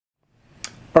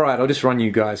Alright, I'll just run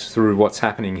you guys through what's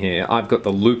happening here. I've got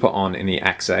the looper on in the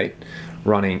AX8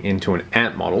 running into an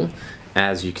amp model,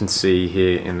 as you can see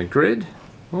here in the grid.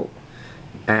 Oh.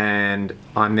 And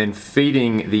I'm then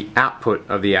feeding the output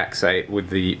of the AX8 with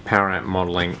the power amp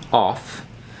modeling off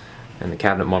and the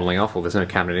cabinet modeling off, well there's no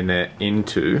cabinet in there,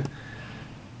 into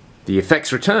the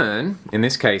effects return, in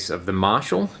this case of the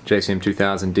Marshall JCM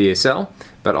 2000 DSL,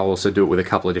 but I'll also do it with a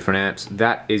couple of different amps.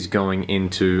 That is going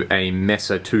into a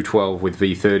Mesa 212 with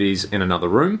V30s in another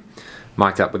room,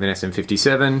 mic'd up with an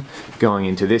SM57, going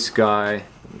into this guy,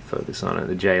 let me focus on it,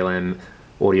 the JLM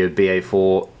Audio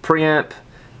BA4 preamp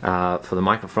for the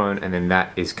microphone, and then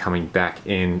that is coming back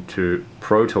into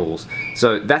Pro Tools.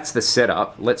 So that's the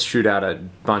setup. Let's shoot out a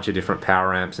bunch of different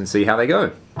power amps and see how they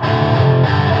go.